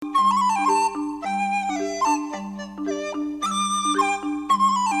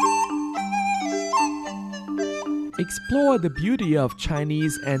explore the beauty of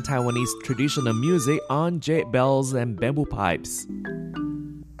Chinese and Taiwanese traditional music on jade bells and bamboo pipes.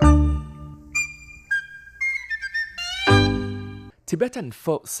 Tibetan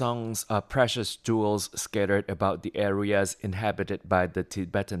folk songs are precious jewels scattered about the areas inhabited by the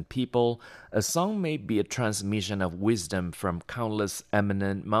Tibetan people. A song may be a transmission of wisdom from countless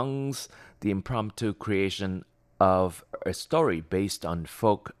eminent monks, the impromptu creation of a story based on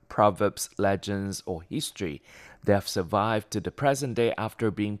folk proverbs, legends, or history. They have survived to the present day after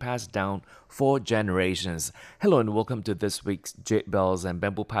being passed down for generations. Hello and welcome to this week's Jade Bells and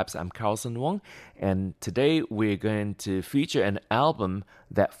Bamboo Pipes. I'm Carlson Wong, and today we're going to feature an album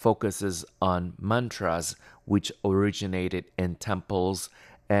that focuses on mantras which originated in temples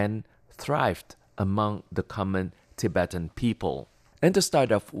and thrived among the common Tibetan people. And to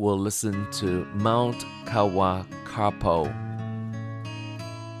start off, we'll listen to Mount Kawakapo.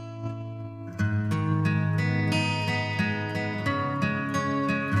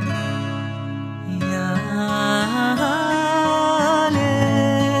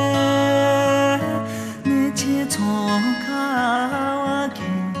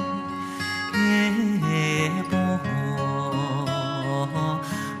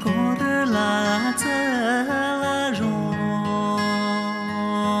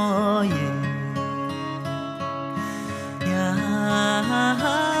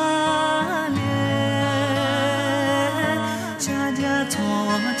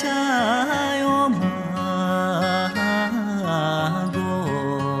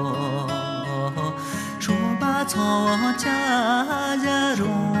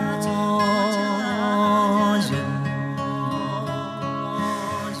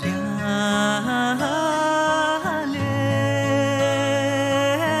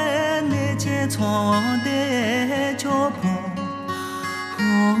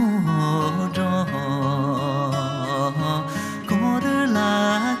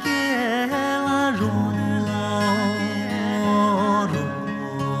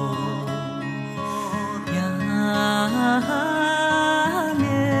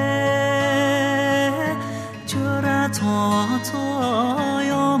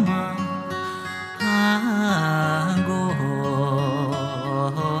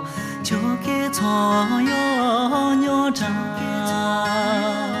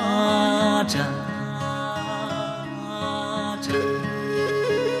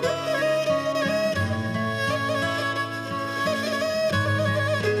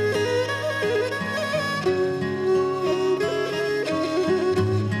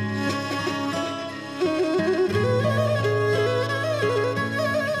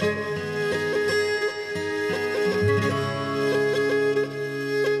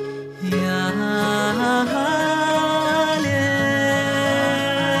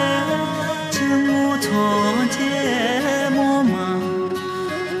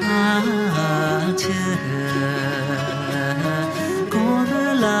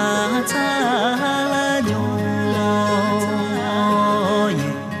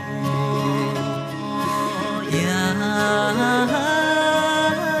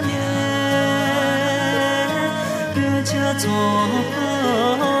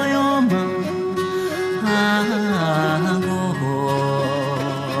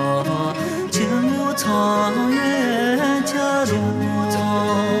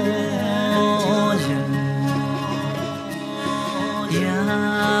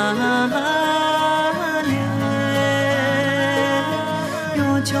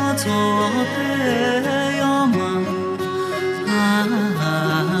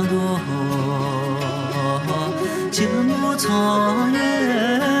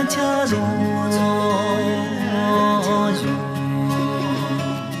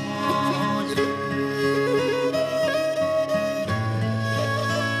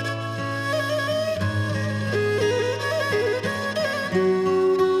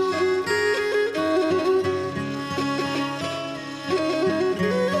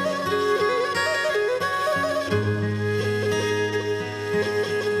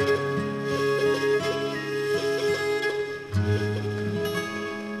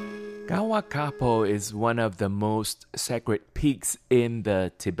 Kawakapo is one of the most sacred peaks in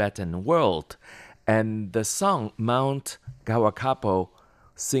the Tibetan world, and the song Mount Kawakapo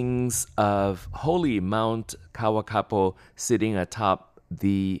sings of holy Mount Kawakapo sitting atop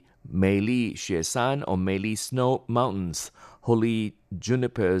the Meili Xueshan or Meili Snow Mountains. Holy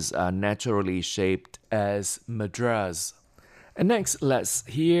junipers are naturally shaped as mudras. And next, let's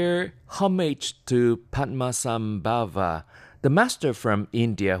hear homage to Padmasambhava, the master from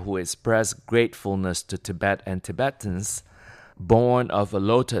India who expressed gratefulness to Tibet and Tibetans, born of a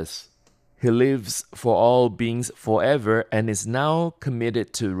lotus. He lives for all beings forever and is now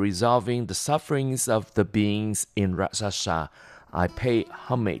committed to resolving the sufferings of the beings in Rakshasa. I pay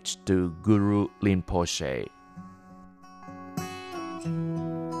homage to Guru Rinpoche.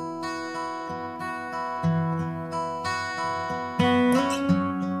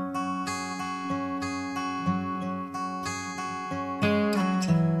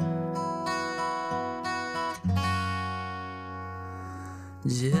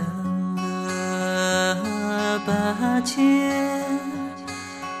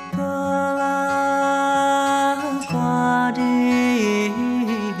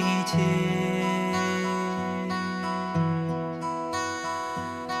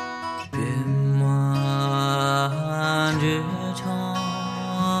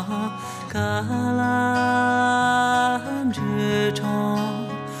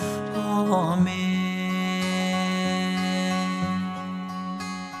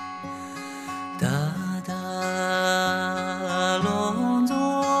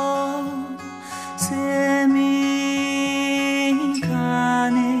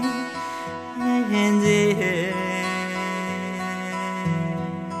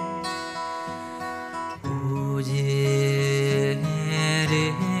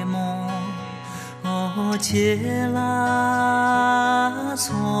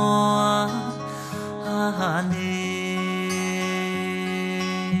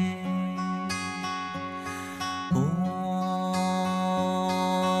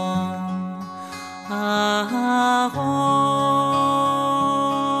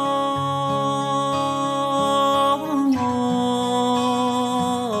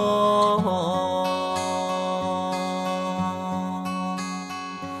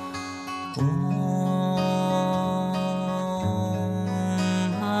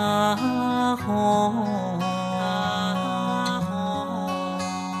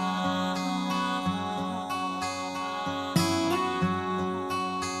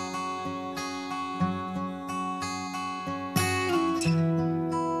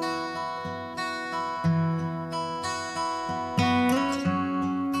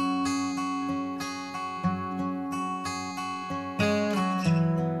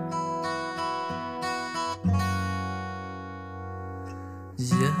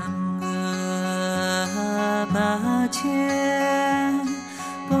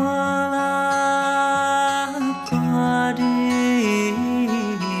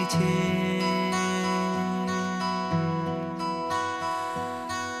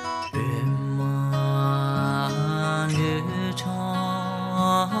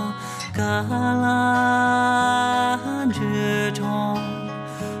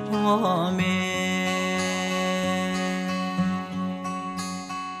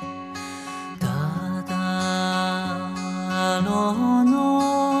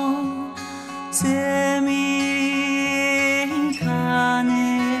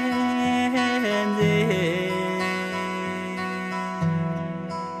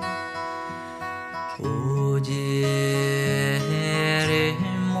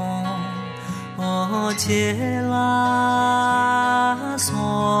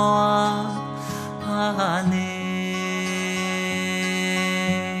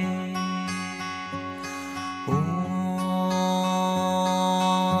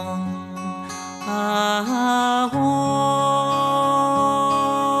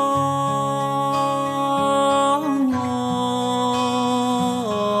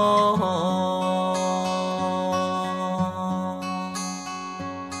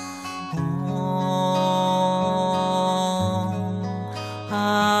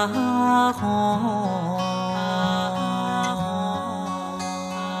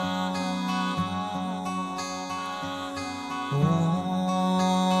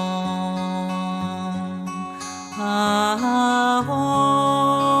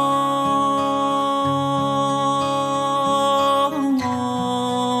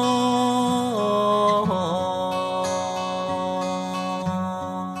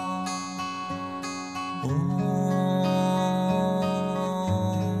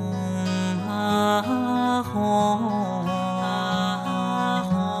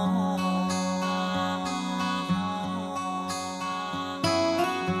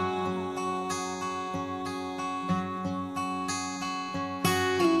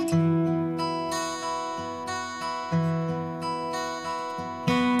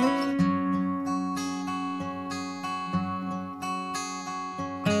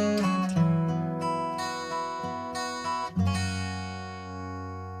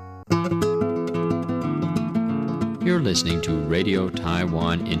 You're listening to Radio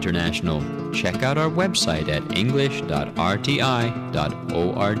Taiwan International. Check out our website at english.rti.org.tw.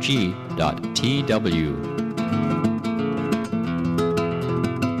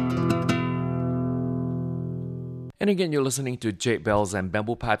 And again, you're listening to Jade Bells and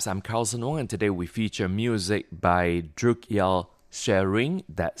Bamboo Pipes. I'm Carlson Wong, and today we feature music by Drukgyal Tsering,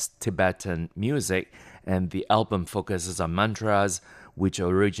 that's Tibetan music, and the album focuses on mantras which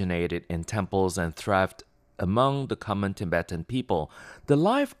originated in temples and thrived among the common Tibetan people. The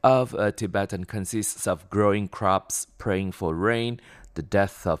life of a Tibetan consists of growing crops, praying for rain, the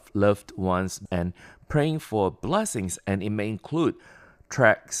death of loved ones, and praying for blessings, and it may include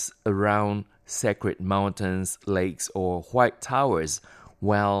treks around sacred mountains, lakes, or white towers.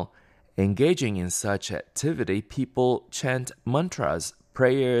 While engaging in such activity, people chant mantras,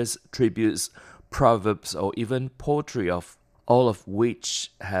 prayers, tributes, proverbs, or even poetry, of all of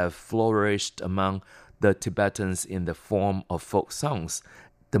which have flourished among the Tibetans in the form of folk songs,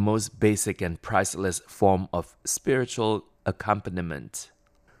 the most basic and priceless form of spiritual accompaniment.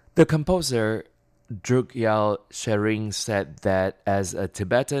 The composer Drukgyal Tsering said that as a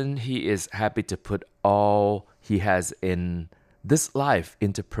Tibetan, he is happy to put all he has in this life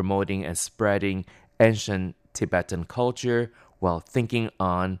into promoting and spreading ancient Tibetan culture while thinking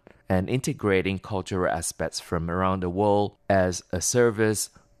on and integrating cultural aspects from around the world as a service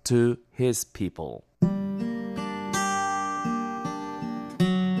to his people.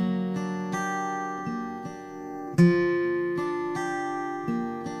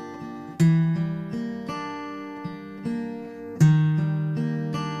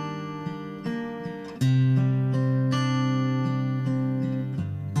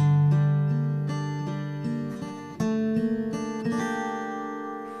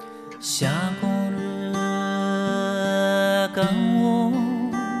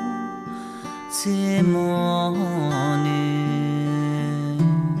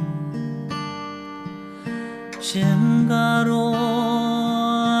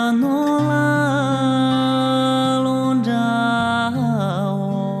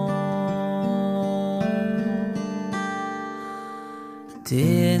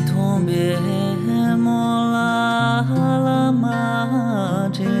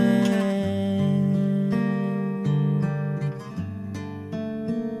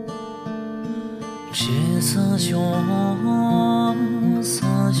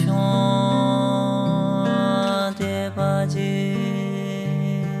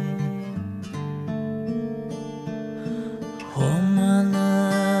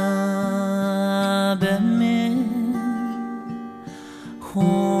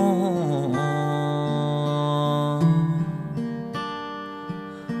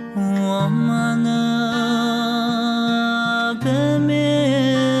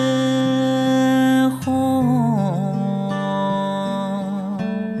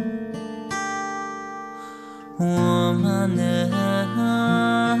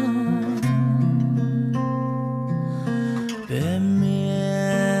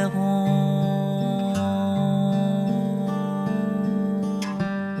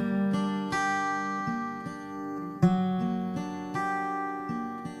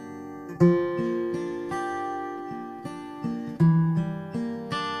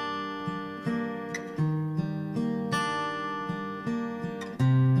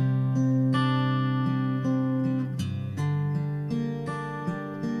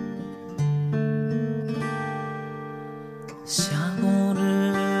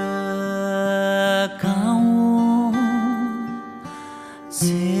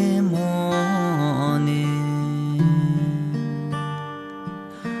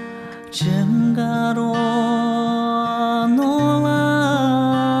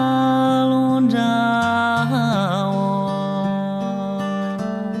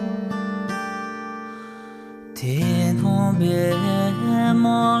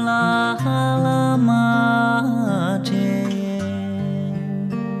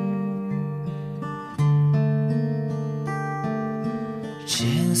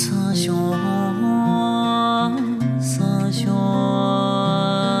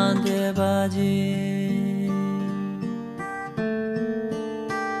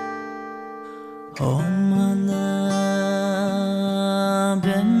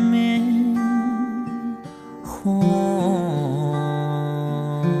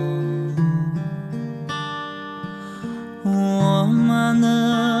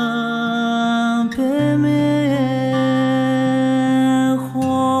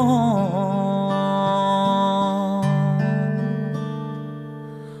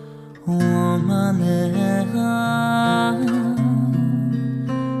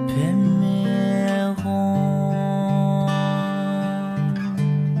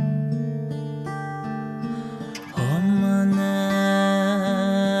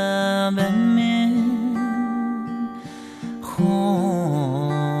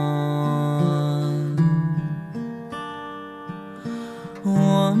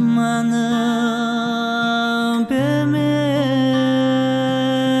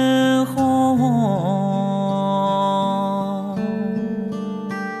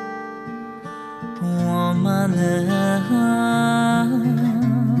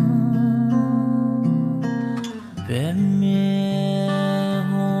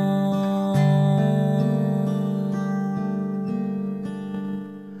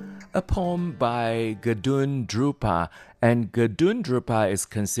 A poem by Gedun Drupa, and Gedun Drupa is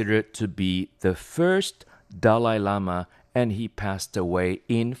considered to be the first Dalai Lama, and he passed away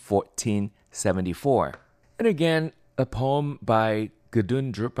in 1474. And again, a poem by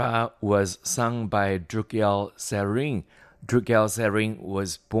Gedun Drupa was sung by Drukgyal Tsering. Drukgyal Tsering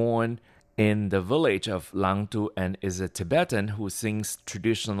was born in the village of Langtu and is a Tibetan who sings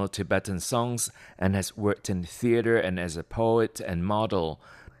traditional Tibetan songs and has worked in theater and as a poet and model.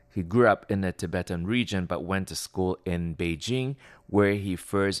 He grew up in the Tibetan region but went to school in Beijing, where he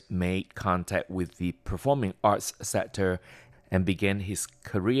first made contact with the performing arts sector and began his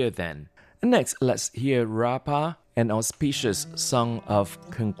career then. And next, let's hear Rapa, an auspicious song of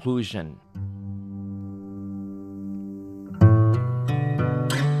conclusion.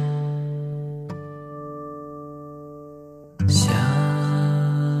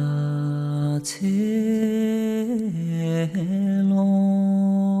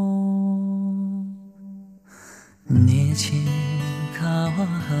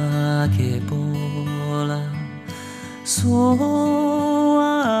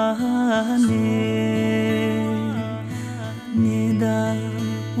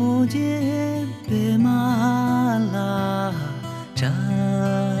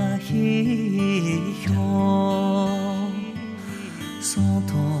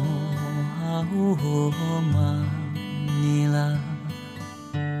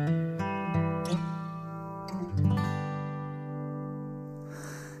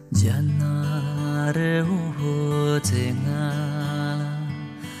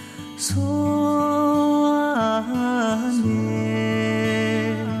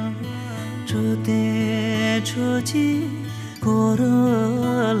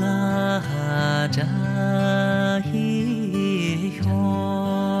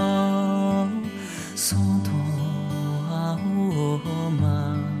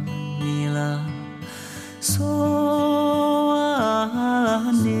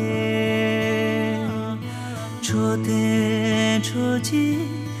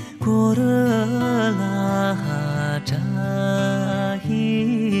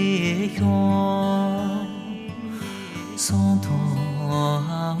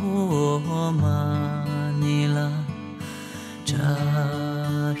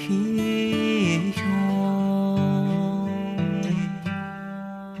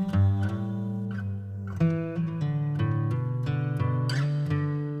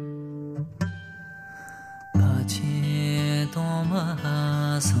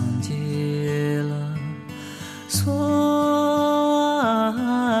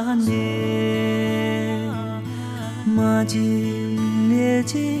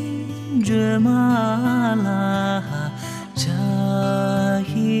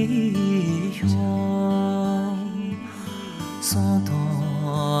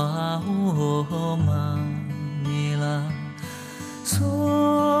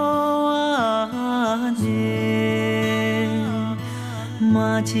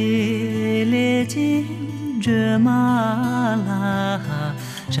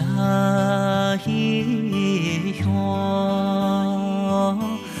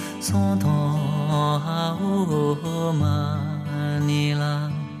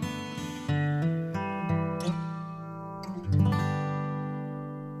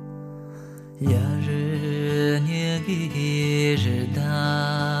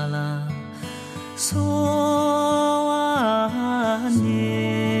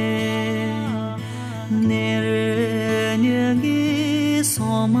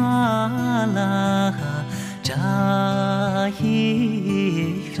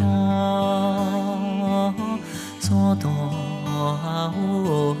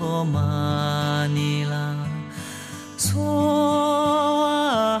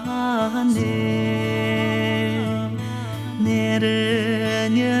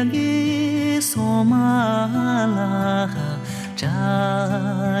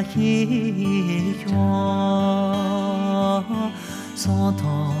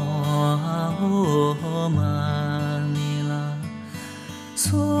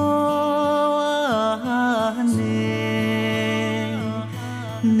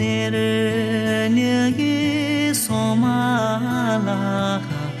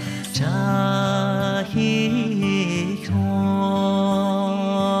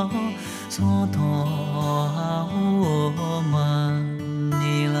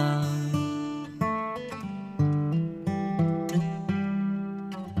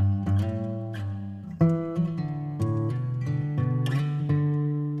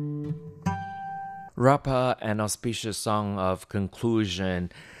 wrap up an auspicious song of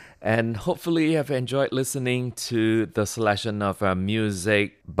conclusion. And hopefully you have enjoyed listening to the selection of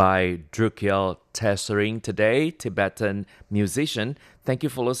music by Drukgyal Tsering today, Tibetan musician. Thank you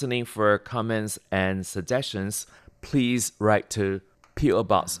for listening. For comments and suggestions, please write to P.O.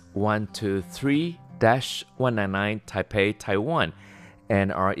 Box 123-199 Taipei, Taiwan.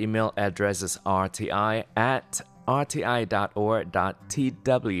 And our email address is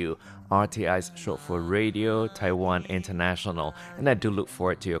rti@rti.org.tw. RTI is short for Radio Taiwan International. And I do look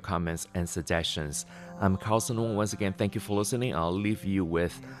forward to your comments and suggestions. I'm Carlson Wong. Once again, thank you for listening. I'll leave you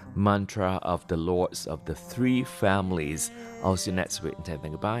with Mantra of the Lords of the Three Families. I'll see you next week. Until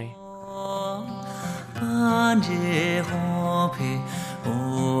then, goodbye.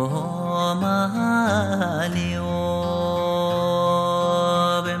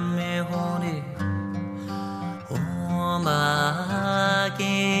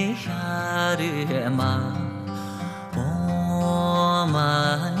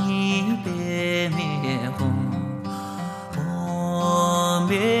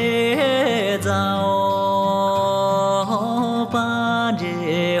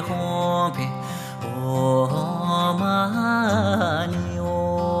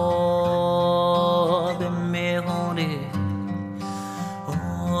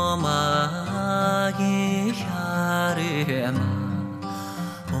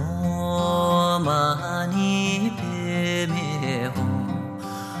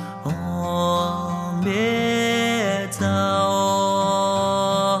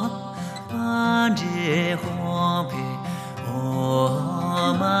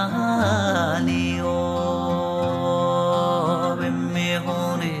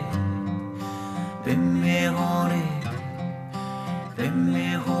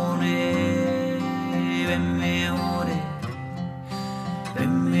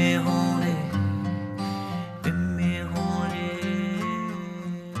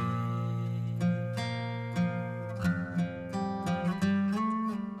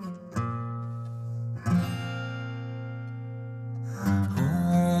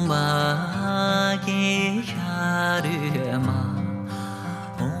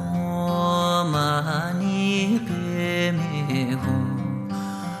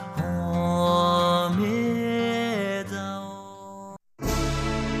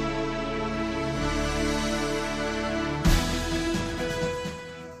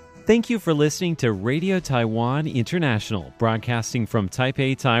 Thank you for listening to Radio Taiwan International, broadcasting from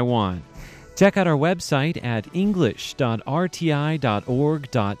Taipei, Taiwan. Check out our website at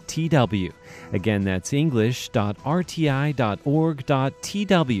english.rti.org.tw. Again, that's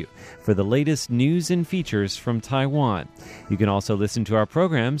english.rti.org.tw for the latest news and features from Taiwan. You can also listen to our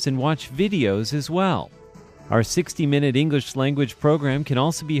programs and watch videos as well. Our 60-minute English language program can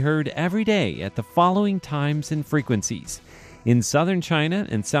also be heard every day at the following times and frequencies. In southern China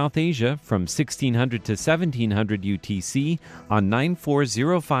and South Asia from 1600 to 1700 UTC on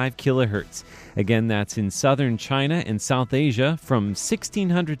 9405 kHz. Again, that's in southern China and South Asia from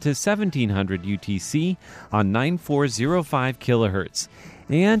 1600 to 1700 UTC on 9405 kHz.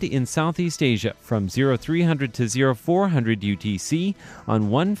 And in Southeast Asia from 0300 to 0400 UTC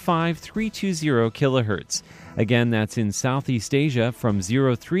on 15320 kHz. Again, that's in Southeast Asia from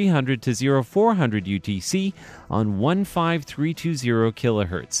 0300 to 0400 UTC on 15320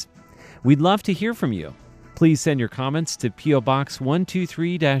 kHz. We'd love to hear from you. Please send your comments to P.O. Box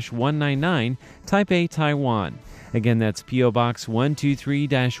 123-199, Taipei, Taiwan. Again, that's P.O. Box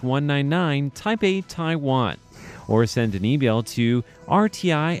 123-199, Taipei, Taiwan. Or send an email to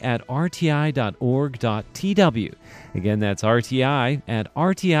rti@rti.org.tw. Again, that's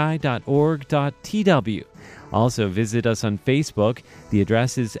rti@rti.org.tw. Also, visit us on Facebook. The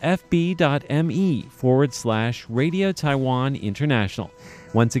address is fb.me/Radio Taiwan International.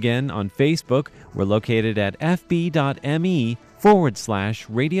 Once again, on Facebook, we're located at fb.me/Radio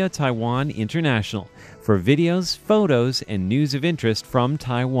Taiwan International for videos, photos, and news of interest from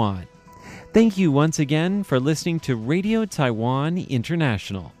Taiwan. Thank you once again for listening to Radio Taiwan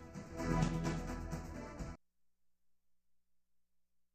International.